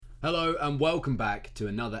Hello and welcome back to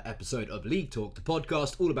another episode of league Talk, the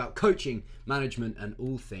podcast all about coaching, management and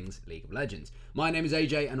all things League of Legends. My name is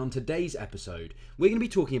AJ and on today's episode we're going to be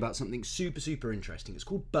talking about something super interesting. It's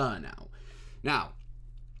called Burnout. Now,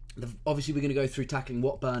 obviously we're going to go through tackling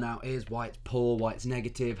what Burnout is, why it's poor, why it's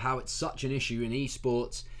negative, how it's such an issue in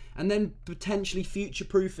esports, and then potentially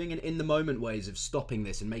future-proofing and in-the-moment ways of stopping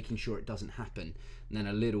this and making sure it doesn't happen, and then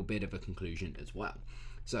a little bit of a conclusion as well.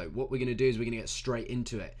 So what we're going to do is we're going to get straight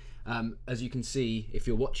into it. As you can see, if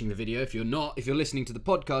you're watching the video, if you're listening to the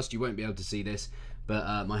podcast, you won't be able to see this,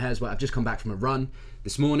 but my hair's wet. I've just come back from a run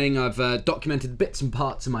this morning. I've documented bits and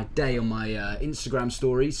parts of my day on my Instagram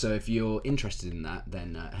stories, so if you're interested in that,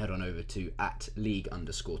 then head on over to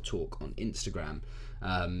 @league_talk on Instagram.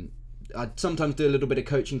 I sometimes do a little bit of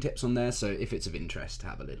coaching tips on there, so if it's of interest,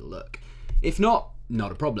 have a little look. If not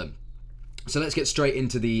a problem. So let's get straight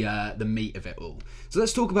into the meat of it all. So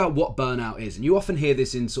let's talk about what burnout is. And you often hear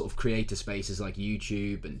this in sort of creator spaces like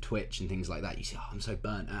YouTube and Twitch and things like that. You say, oh, I'm so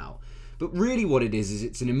burnt out. But really what it is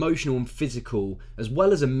it's an emotional and physical as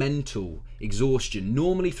well as a mental exhaustion,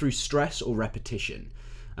 normally through stress or repetition.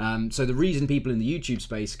 So the reason people in the YouTube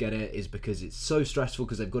space get it is because it's so stressful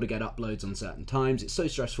because they've got to get uploads on certain times. It's so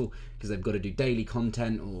stressful because they've got to do daily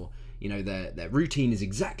content, or their routine is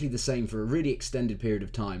exactly the same for a really extended period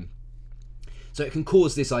of time. So it can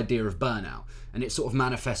cause this idea of burnout, and it sort of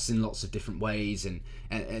manifests in lots of different ways,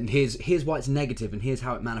 and here's why it's negative, and here's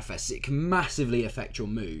how it manifests. It can massively affect your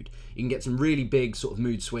mood. You can get some really big sort of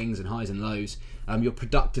mood swings and highs and lows. Your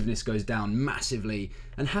productiveness goes down massively,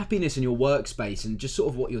 and happiness in your workspace and just sort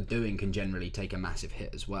of what you're doing can generally take a massive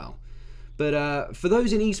hit as well. But for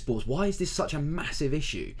those in esports, why is this such a massive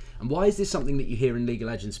issue? And why is this something that you hear in League of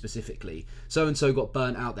Legends specifically? So-and-so got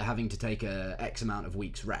burnt out, they're having to take a X amount of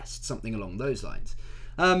weeks rest, something along those lines.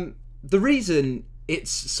 The reason it's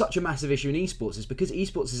such a massive issue in esports is because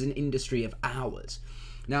esports is an industry of hours.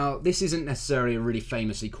 Now, this isn't necessarily a really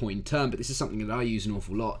famously coined term, but this is something that I use an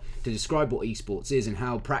awful lot to describe what esports is and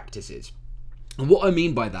how practice is. And what I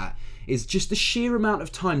mean by that is just the sheer amount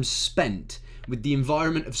of time spent with the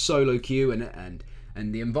environment of solo queue and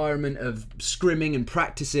the environment of scrimming and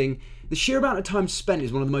practicing. The sheer amount of time spent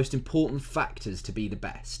is one of the most important factors to be the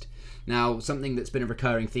best. Now, something that's been a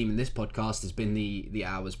recurring theme in this podcast has been the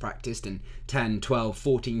hours practiced, and 10, 12,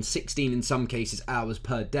 14, 16 in some cases hours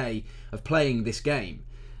per day of playing this game.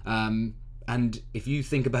 And if you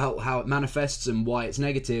think about how it manifests and why it's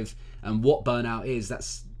negative and what burnout is,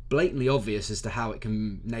 that's blatantly obvious as to how it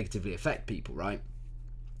can negatively affect people, right?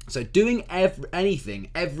 So doing anything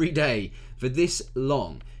every day for this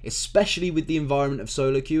long, especially with the environment of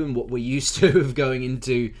solo queue and what we're used to of going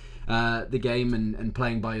into the game and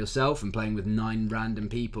playing by yourself and playing with 9 random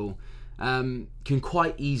people, can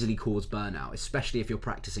quite easily cause burnout, especially if you're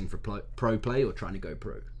practicing for pro play or trying to go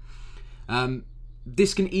pro.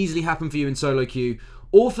 This can easily happen for you in solo queue,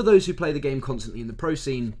 or for those who play the game constantly in the pro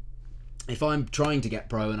scene. If I'm trying to get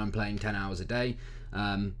pro and I'm playing 10 hours a day,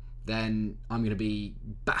 then I'm going to be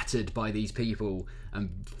battered by these people,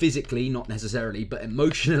 and physically, not necessarily, but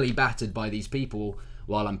emotionally battered by these people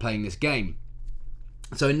while I'm playing this game.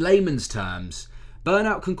 So in layman's terms,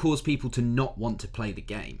 burnout can cause people to not want to play the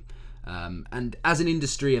game. And as an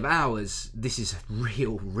industry of hours, this is a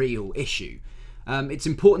real issue. It's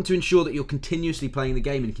important to ensure that you're continuously playing the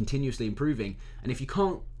game and continuously improving. And if you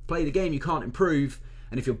can't play the game, you can't improve.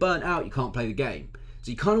 And if you're burnt out, you can't play the game. So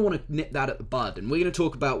you kind of want to nip that at the bud. And we're going to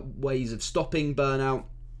talk about ways of stopping burnout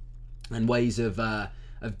and ways of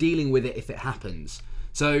dealing with it if it happens.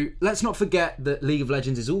 So let's not forget that League of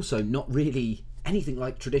Legends is also not really anything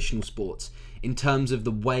like traditional sports in terms of the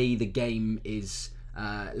way the game is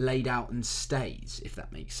laid out and stays, if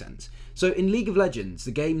that makes sense. So in League of Legends,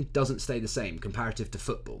 the game doesn't stay the same comparative to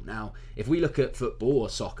football. Now, if we look at football or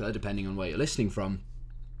soccer, depending on where you're listening from,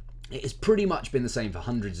 it has pretty much been the same for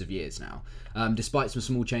hundreds of years now, despite some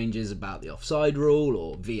small changes about the offside rule,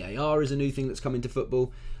 or VAR is a new thing that's come into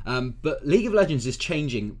football. But League of Legends is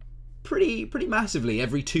changing pretty massively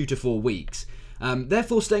every 2 to 4 weeks.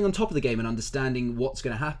 Therefore, staying on top of the game and understanding what's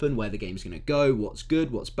going to happen, where the game's going to go, what's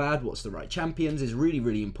good, what's bad, what's the right champions is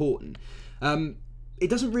really important. It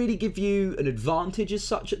doesn't really give you an advantage as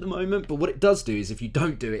such at the moment, but what it does do is if you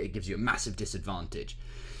don't do it, it gives you a massive disadvantage.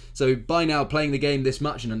 So by now, playing the game this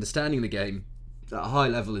much and understanding the game at a high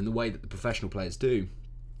level in the way that the professional players do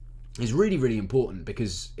is really important,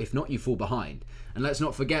 because if not, you fall behind. And let's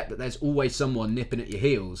not forget that there's always someone nipping at your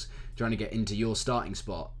heels trying to get into your starting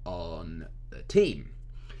spot on the team.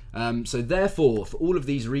 So therefore, for all of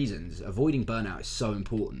these reasons, avoiding burnout is so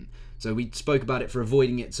important. So we spoke about it for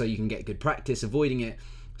avoiding it so you can get good practice, avoiding it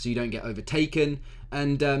so you don't get overtaken,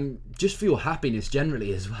 and just for your happiness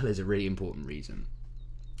generally as well is a really important reason.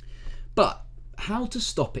 But how to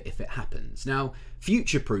stop it if it happens? Now,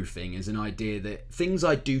 future-proofing is an idea that things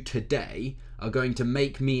I do today are going to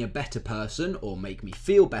make me a better person or make me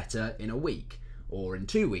feel better in a week or in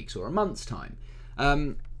 2 weeks or a month's time.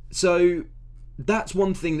 So that's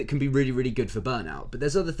one thing that can be really, really good for burnout. But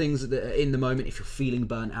there's other things that are in the moment, if you're feeling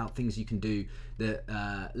burnt out, things you can do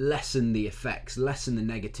that lessen the effects, lessen the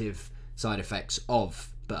negative side effects of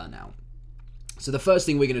burnout. So the first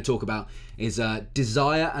thing we're going to talk about is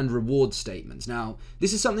desire and reward statements. Now,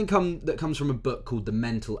 this is something that comes from a book called The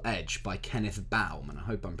Mental Edge by Kenneth Baum, and I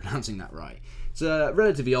hope I'm pronouncing that right. It's a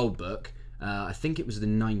relatively old book. I think it was the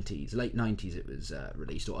 90s, late 90s it was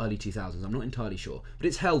released, or early 2000s, I'm not entirely sure. But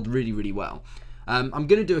it's held really, really well. I'm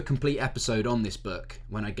going to do a complete episode on this book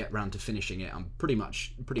when I get round to finishing it. I'm pretty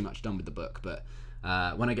much done with the book, but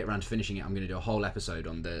when I get round to finishing it, I'm going to do a whole episode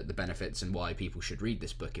on the benefits and why people should read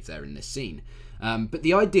this book if they're in this scene. But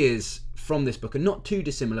the ideas from this book are not too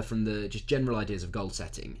dissimilar from the just general ideas of goal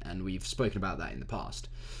setting, and we've spoken about that in the past.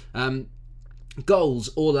 Goals,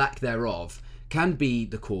 or lack thereof, can be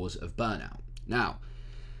the cause of burnout. Now,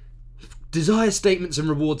 desire statements and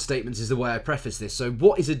reward statements is the way I preface this. So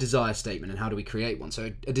what is a desire statement and how do we create one?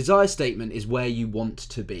 So a desire statement is where you want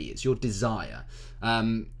to be. It's your desire.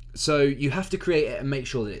 So you have to create it and make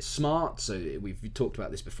sure that it's smart. So we've talked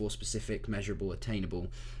about this before: specific, measurable, attainable,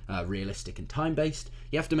 realistic, and time-based.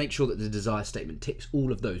 You have to make sure that the desire statement ticks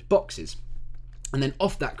all of those boxes. And then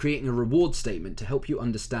off that, creating a reward statement to help you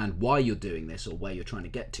understand why you're doing this or where you're trying to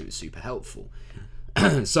get to is super helpful.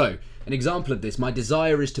 So, an example of this: my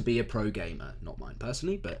desire is to be a pro gamer. Not mine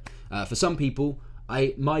personally, but for some people,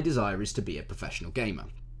 my desire is to be a professional gamer.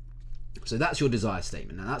 So that's your desire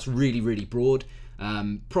statement. Now that's really, really broad.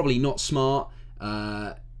 Probably not smart.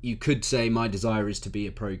 You could say my desire is to be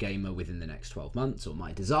a pro gamer within the next 12 months, or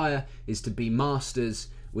my desire is to be masters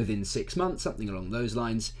within 6 months, something along those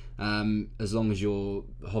lines. As long as you're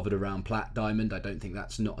hovered around plat, diamond, I don't think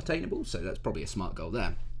that's not attainable, so that's probably a smart goal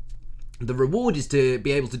there. The reward is to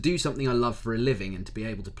be able to do something I love for a living and to be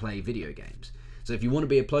able to play video games. So if you want to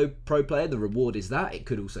be a pro player, the reward is that. It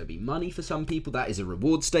could also be money for some people. That is a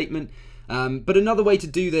reward statement. But another way to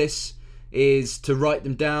do this is to write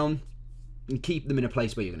them down and keep them in a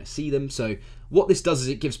place where you're going to see them. So what this does is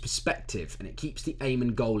it gives perspective and it keeps the aim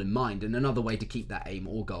and goal in mind. And another way to keep that aim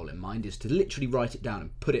or goal in mind is to literally write it down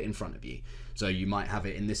and put it in front of you. So you might have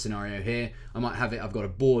it in this scenario here. I might have it, I've got a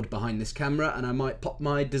board behind this camera, and I might pop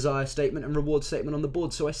my desire statement and reward statement on the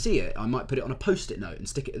board so I see it. I might put it on a post-it note and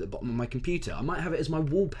stick it at the bottom of my computer. I might have it as my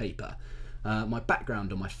wallpaper, my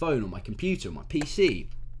background on my phone or my computer or my PC.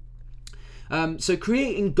 So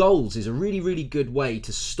creating goals is a really, really good way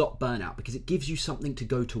to stop burnout because it gives you something to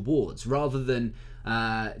go towards rather than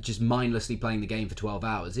just mindlessly playing the game for 12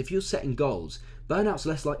 hours. If you're setting goals, burnout's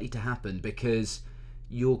less likely to happen because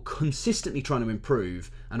you're consistently trying to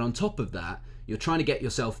improve, and on top of that, you're trying to get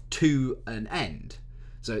yourself to an end.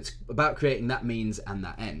 So it's about creating that means and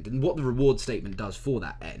that end. And what the reward statement does for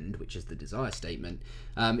that end, which is the desire statement,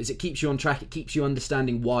 is it keeps you on track. It keeps you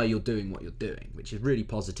understanding why you're doing what you're doing, which is really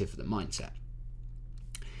positive for the mindset.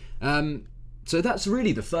 So that's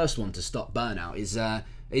really the first one to stop burnout is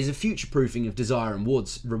a future-proofing of desire and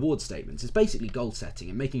reward statements. It's basically goal setting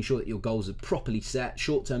and making sure that your goals are properly set,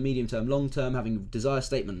 short-term, medium-term, long-term, having desire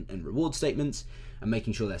statement and reward statements and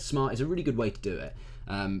making sure they're smart is a really good way to do it.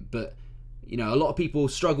 But you know, a lot of people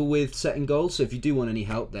struggle with setting goals, so if you do want any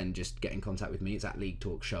help, then just get in contact with me. It's at leaguE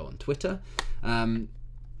Talk Show on Twitter.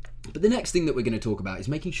 But the next thing that we're going to talk about is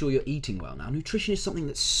making sure you're eating well. Now, nutrition is something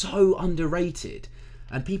that's so underrated,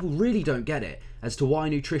 and people really don't get it as to why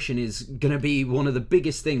nutrition is going to be one of the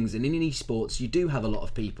biggest things. And in esports, you do have a lot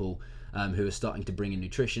of people who are starting to bring in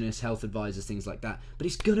nutritionists, health advisors, things like that. But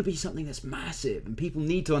it's going to be something that's massive, and people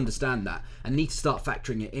need to understand that and need to start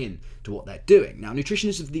factoring it in to what they're doing. Now, nutrition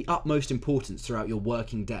is of the utmost importance throughout your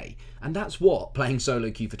working day, and that's what playing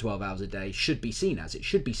solo queue for 12 hours a day should be seen as. It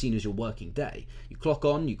should be seen as your working day. You clock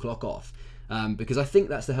on, you clock off. Because I think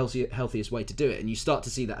that's the healthiest way to do it, and you start to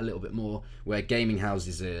see that a little bit more where gaming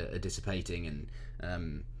houses are dissipating,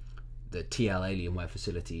 and the TL Alienware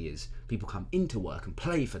facility is people come into work and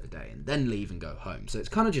play for the day and then leave and go home. So it's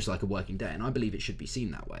kind of just like a working day, and I believe it should be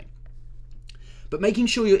seen that way. But making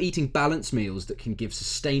sure you're eating balanced meals that can give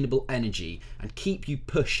sustainable energy and keep you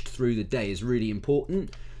pushed through the day is really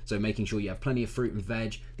important. So making sure you have plenty of fruit and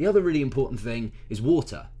veg. The other really important thing is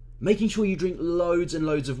water. Making sure you drink loads and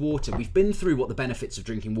loads of water. We've been through what the benefits of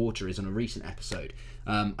drinking water is on a recent episode.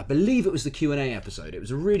 I believe it was the Q&A episode. It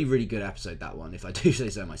was a really, really good episode, that one, if I do say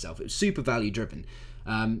so myself. It was super value driven.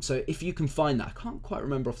 So if you can find that, I can't quite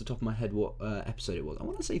remember off the top of my head what episode it was. I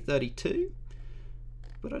want to say 32,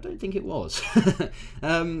 but I don't think it was.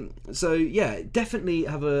 So yeah, definitely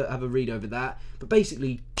have a read over that. But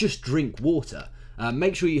basically, just drink water.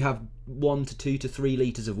 Make sure you have 1 to 2 to 3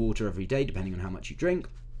 litres of water every day, depending on how much you drink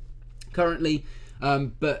currently.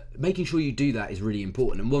 But making sure you do that is really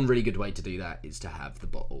important. And one really good way to do that is to have the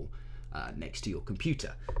bottle next to your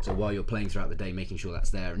computer. So while you're playing throughout the day, making sure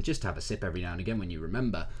that's there, and just have a sip every now and again when you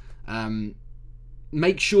remember.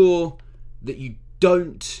 Make sure that you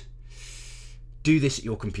don't do this at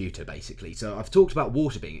your computer, basically. So I've talked about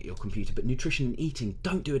water being at your computer, but nutrition and eating,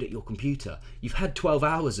 don't do it at your computer. You've had 12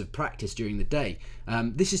 hours of practice during the day.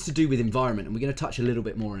 This is to do with environment, and we're going to touch a little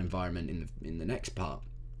bit more on environment in the next part.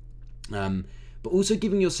 But also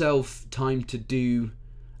giving yourself time to do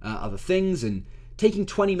other things, and taking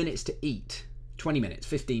 20 minutes to eat, 20 minutes,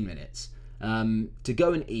 15 minutes, to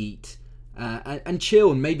go and eat and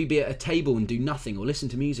chill, and maybe be at a table and do nothing, or listen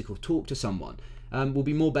to music, or talk to someone. Will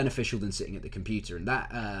be more beneficial than sitting at the computer. And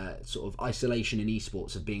that sort of isolation in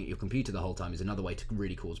esports of being at your computer the whole time is another way to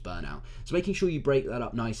really cause burnout. So making sure you break that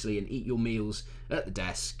up nicely and eat your meals at the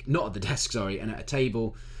desk, not at the desk, sorry, and at a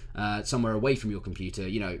table, somewhere away from your computer,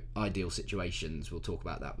 ideal situations. We'll talk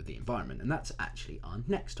about that with the environment. And that's actually our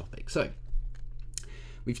next topic. So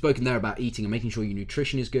we've spoken there about eating and making sure your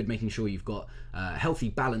nutrition is good, making sure you've got healthy,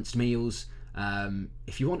 balanced meals.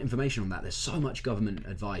 If you want information on that, there's so much government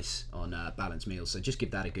advice on balanced meals, so just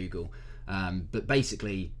give that a Google. But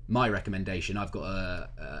basically, my recommendation, I've got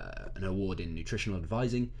an award in nutritional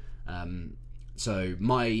advising, so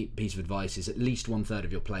my piece of advice is at least 1/3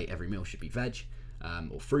 of your plate every meal should be veg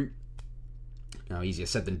or fruit. Now, easier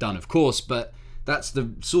said than done, of course, but that's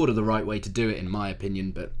the sort of the right way to do it in my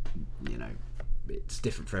opinion. But it's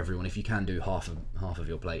different for everyone. If you can do half of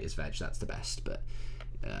your plate is veg, that's the best, but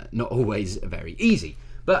not always very easy.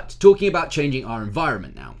 But talking about changing our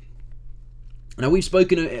environment now. Now, we've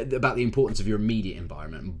spoken about the importance of your immediate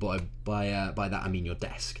environment. By that I mean your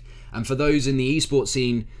desk. And for those in the esports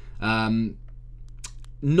scene,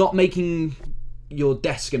 not making your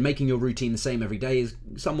desk and making your routine the same every day is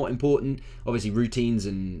somewhat important. Obviously, routines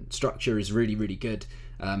and structure is really, really good.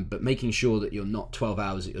 But making sure that you're not 12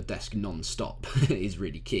 hours at your desk non-stop is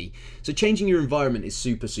really key. So changing your environment is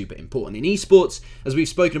super, super important. In esports, as we've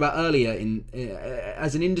spoken about earlier,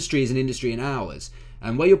 as an industry in hours,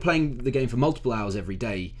 and where you're playing the game for multiple hours every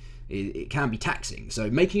day, it can be taxing.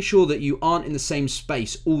 So making sure that you aren't in the same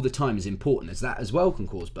space all the time is important, as that as well can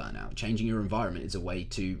cause burnout. Changing your environment is a way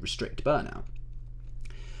to restrict burnout.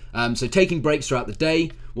 So taking breaks throughout the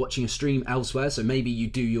day, watching a stream elsewhere. So maybe you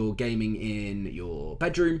do your gaming in your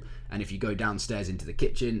bedroom, and if you go downstairs into the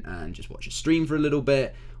kitchen and just watch a stream for a little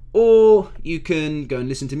bit, or you can go and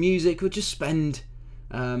listen to music, or just spend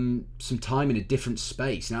some time in a different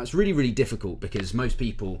space. Now, it's really, really difficult because most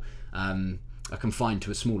people are confined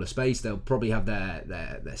to a smaller space. They'll probably have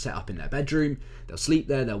their setup in their bedroom. They'll sleep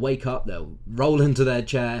there, they'll wake up, they'll roll into their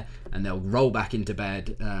chair, and they'll roll back into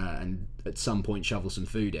bed and at some point shovel some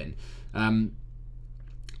food in.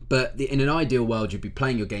 But in an ideal world, you'd be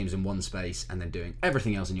playing your games in one space and then doing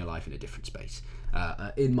everything else in your life in a different space,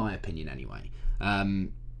 in my opinion anyway.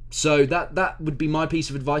 So that would be my piece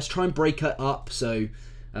of advice. Try and break it up. So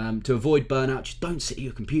to avoid burnout, just don't sit at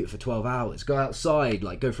your computer for 12 hours. Go outside,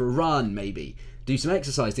 go for a run, maybe. Do some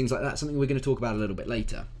exercise, things like that. Something we're going to talk about a little bit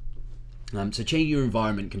later. So changing your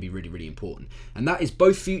environment can be really, really important. And that is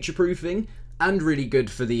both future-proofing and really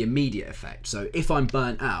good for the immediate effect. So if I'm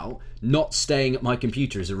burnt out, not staying at my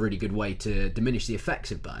computer is a really good way to diminish the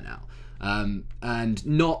effects of burnout. And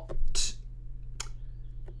not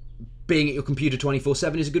being at your computer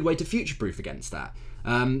 24/7 is a good way to future-proof against that.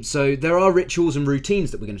 So there are rituals and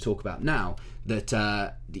routines that we're going to talk about now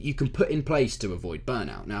that you can put in place to avoid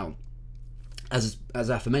burnout. Now, as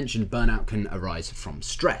aforementioned, burnout can arise from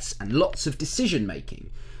stress and lots of decision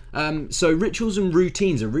making. So rituals and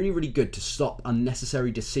routines are really, really good to stop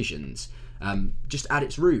unnecessary decisions, just at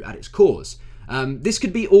its root, at its cause. This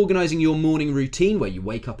could be organising your morning routine where you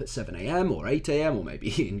wake up at 7 a.m. or 8 a.m. or maybe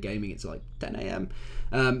in gaming it's like 10 a.m.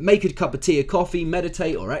 Make a cup of tea or coffee,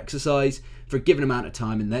 meditate or exercise for a given amount of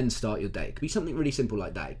time and then start your day. It could be something really simple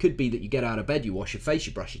like that. It could be that you get out of bed, you wash your face,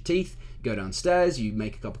 you brush your teeth, go downstairs, you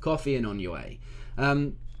make a cup of coffee and on your way.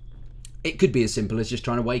 It could be as simple as just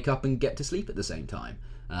trying to wake up and get to sleep at the same time.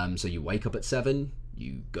 So you wake up at 7,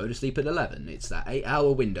 you go to sleep at 11. It's that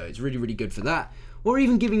 8-hour window. It's really, really good for that. Or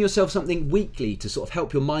even giving yourself something weekly to sort of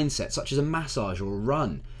help your mindset, such as a massage or a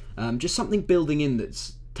run. Just something building in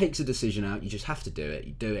that takes a decision out. You just have to do it.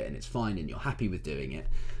 You do it and it's fine and you're happy with doing it.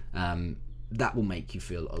 That will make you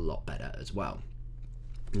feel a lot better as well.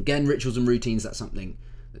 Again, rituals and routines, that's something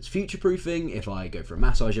that's future-proofing. If I go for a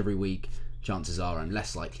massage every week, chances are I'm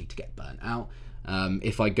less likely to get burnt out.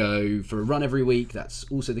 If I go for a run every week, that's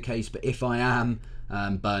also the case. But if I am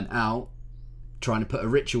burnt out, trying to put a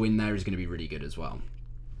ritual in there is going to be really good as well.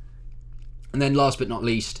 And then last but not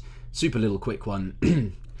least, super little quick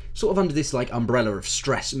one, sort of under this like umbrella of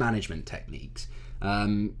stress management techniques.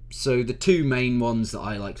 So the two main ones that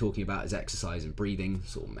I like talking about is exercise and breathing,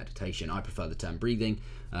 sort of meditation. I prefer the term breathing.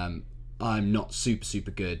 I'm not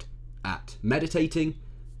super good at meditating,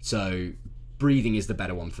 so breathing is the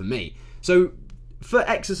better one for me. So for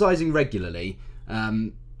exercising regularly,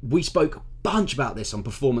 we spoke a bunch about this on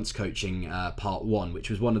Performance Coaching Part 1, which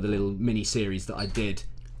was one of the little mini-series that I did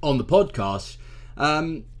on the podcast.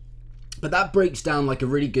 But that breaks down like a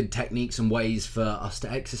really good techniques and ways for us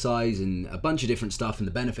to exercise and a bunch of different stuff and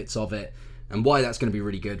the benefits of it and why that's going to be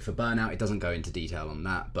really good for burnout. It doesn't go into detail on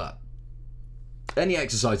that, but any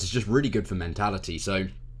exercise is just really good for mentality. So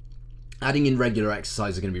adding in regular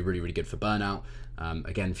exercise is going to be really good for burnout.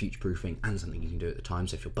 Again, future-proofing and something you can do at the time.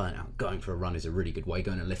 So if you're burnt out, going for a run is a really good way.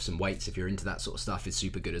 Going and lift some weights if you're into that sort of stuff is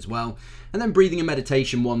super good as well. And then breathing and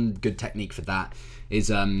meditation, one good technique for that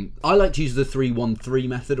is I like to use the 3-1-3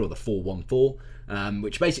 method or the 4-1-4,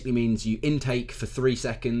 which basically means you intake for 3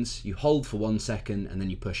 seconds, you hold for 1 second, and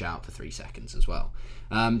then you push out for 3 seconds as well.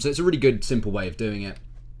 So it's a really good, simple way of doing it.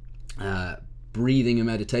 Breathing and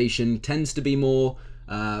meditation tends to be more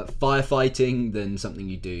firefighting than something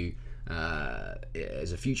you do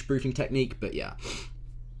as a future-proofing technique, but yeah.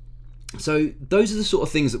 So those are the sort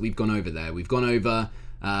of things that we've gone over there. We've gone over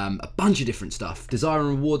a bunch of different stuff. Desire and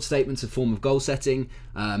reward statements, a form of goal setting,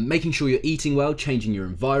 making sure you're eating well, changing your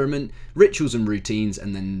environment, rituals and routines,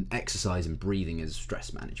 and then exercise and breathing as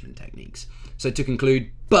stress management techniques. So to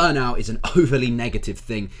conclude, burnout is an overly negative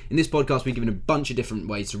thing. In this podcast, we've given a bunch of different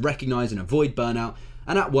ways to recognize and avoid burnout,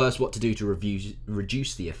 and at worst, what to do to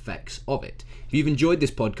reduce the effects of it. If you've enjoyed this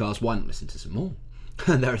podcast, why not listen to some more?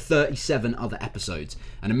 There are 37 other episodes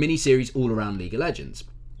and a mini-series all around League of Legends.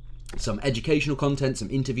 Some educational content, some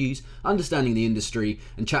interviews, understanding the industry,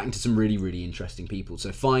 and chatting to some really interesting people.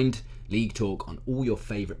 So find League Talk on all your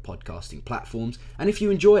favourite podcasting platforms. And if you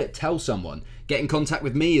enjoy it, tell someone. Get in contact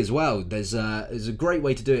with me as well. There's a great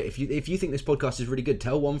way to do it. If you think this podcast is really good,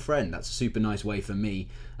 tell one friend. That's a super nice way for me.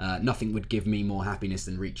 Nothing would give me more happiness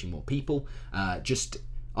than reaching more people.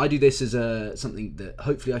 I do this as something that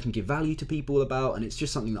hopefully I can give value to people about, and it's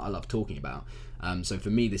just something that I love talking about. So for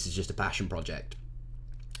me, this is just a passion project.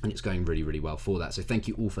 And it's going really well for that. So thank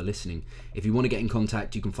you all for listening. If you want to get in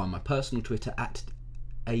contact, you can find my personal Twitter at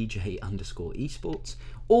AJ_esports,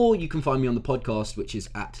 or you can find me on the podcast, which is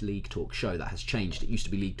at League Talk Show. That has changed. It used to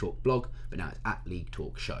be League Talk Blog, but now it's at League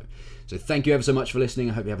Talk Show. So thank you ever so much for listening.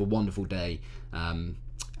 I hope you have a wonderful day, and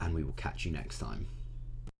we will catch you next time.